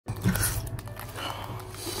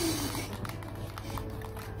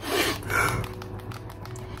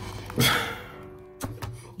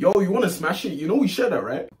Yo, you wanna smash it? You know we share that,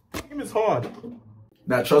 right? The game is hard.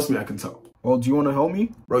 Nah, trust me, I can tell. Well, do you wanna help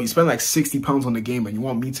me? Bro, you spend like £60 on the game and you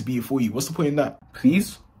want me to beat it for you. What's the point in that?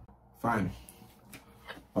 Please? Fine.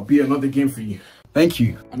 I'll beat another game for you. Thank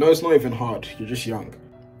you. I know it's not even hard. You're just young.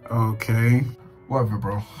 Okay. Whatever,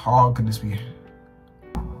 bro. How hard could this be?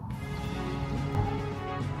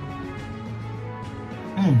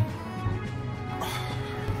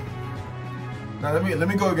 Now let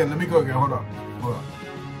me go again. Hold up.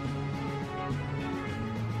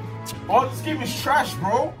 Oh, this game is trash,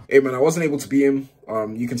 bro. Hey man, I wasn't able to beat him.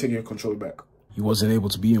 You can take your controller back. You wasn't able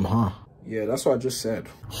to beat him, huh? Yeah, that's what I just said.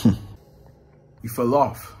 You fell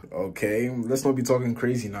off. Okay, let's not be talking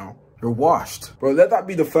crazy now. You're washed. Bro, let that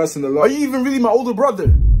be the first and the last. Are you even really my older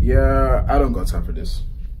brother? Yeah, I don't got time for this.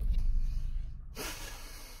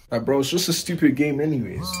 Like, bro, it's just a stupid game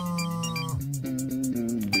anyways.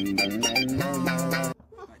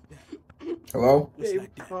 Hello? Babe,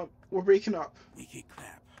 we're breaking up.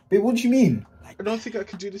 Babe, what do you mean? I don't think I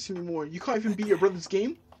can do this anymore. You can't even beat your brother's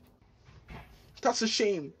game? That's a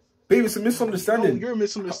shame. Babe, it's a misunderstanding. No, you're a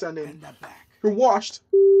misunderstanding. You're washed.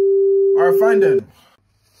 Alright, fine then.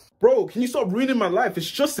 Bro, can you stop ruining my life?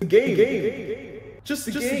 It's just a game. Just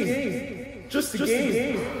a game. Just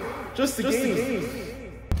a game.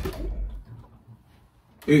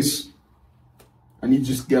 Ace, I need you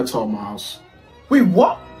to just get out of my house. Wait,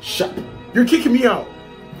 what? Shut up. You're kicking me out.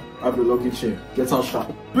 I have a luggage here. Get out, shut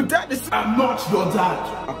up. But Dad, I'm not your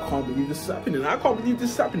dad. I can't believe this is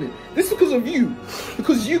happening. This is because of you.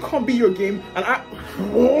 Because you can't beat your game and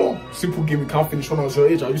simple game, you can't finish when I was your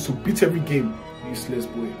age. I used to beat every game. Useless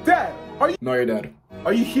boy. Dad, are you? Not your dad.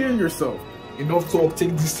 Are you hearing yourself? Enough talk,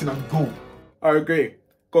 take this thing and go. Alright, great.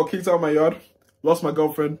 Got kicked out of my yard. Lost my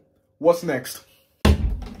girlfriend. What's next?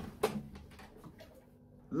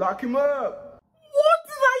 Lock him up. What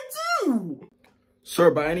did I do?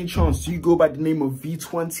 Sir, by any chance, do you go by the name of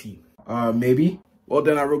V20? Maybe. Well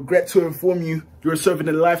then, I regret to inform you, you're serving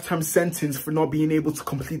a lifetime sentence for not being able to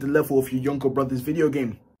complete the level of your younger brother's video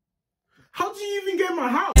game. How did you even get in my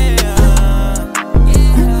house?